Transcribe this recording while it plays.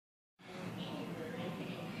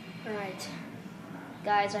Alright.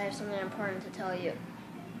 Guys, I have something important to tell you.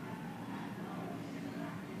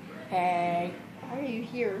 Hey. Why are you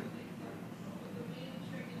here?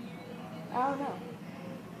 I don't know.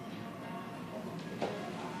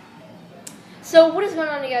 So, what is going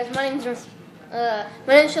on, you guys? My name's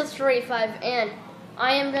Shell45, and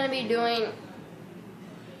I am going to be doing...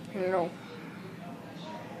 I don't know.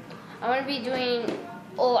 I'm going to be doing...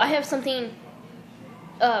 Oh, I have something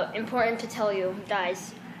important to tell you,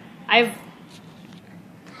 guys. I've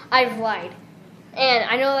lied. And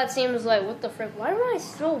I know that seems like, what the frick? Why am I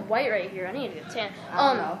so white right here? I need to get tan. I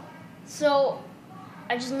don't know. So,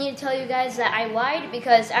 I just need to tell you guys that I lied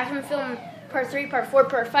because Action Film Part 3, Part 4,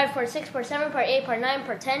 Part 5, Part 6, Part 7, Part 8, Part 9,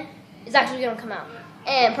 Part 10 is actually going to come out.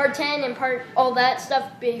 And Part 10 and all that stuff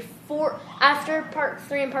after Part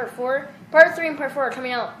 3 and Part 4. Part 3 and Part 4 are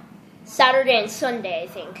coming out Saturday and Sunday, I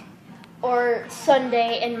think. Or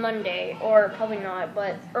Sunday and Monday. Or probably not,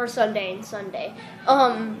 or Sunday and Sunday.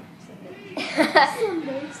 Sunday.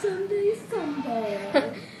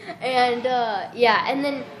 And, yeah, and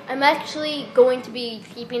then I'm actually going to be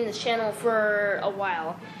keeping this channel for a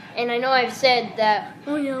while. And I know I've said that,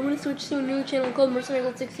 oh yeah, I'm going to switch to a new channel called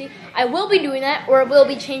Mercenary60. I will be doing that, or I will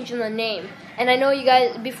be changing the name. And I know you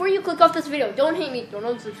guys, before you click off this video, don't hate me, don't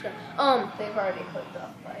unsubscribe. They've already clicked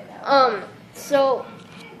off by now. So,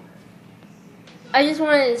 I just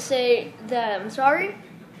wanted to say that I'm sorry.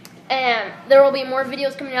 And there will be more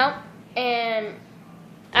videos coming out. And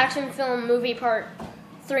Action Film Movie Part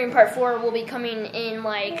 3 and Part 4 will be coming in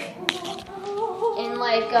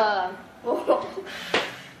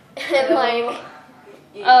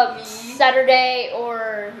Saturday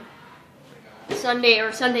or Sunday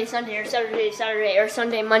or Sunday or Saturday or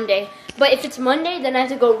Sunday Monday. But if it's Monday, then I have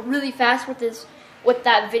to go really fast with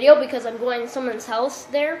that video because I'm going to someone's house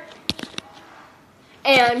there.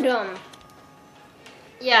 And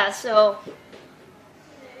yeah, so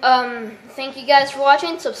thank you guys for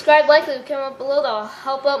watching. Subscribe, like, leave a comment below. That'll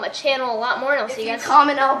help out my channel a lot more. And I'll see you guys. If you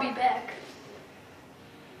comment, I'll be back.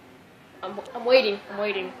 I'm waiting.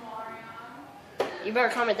 You better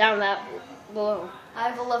comment down that below. I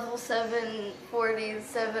have a level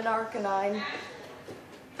 747 Arcanine.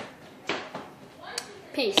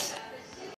 Peace.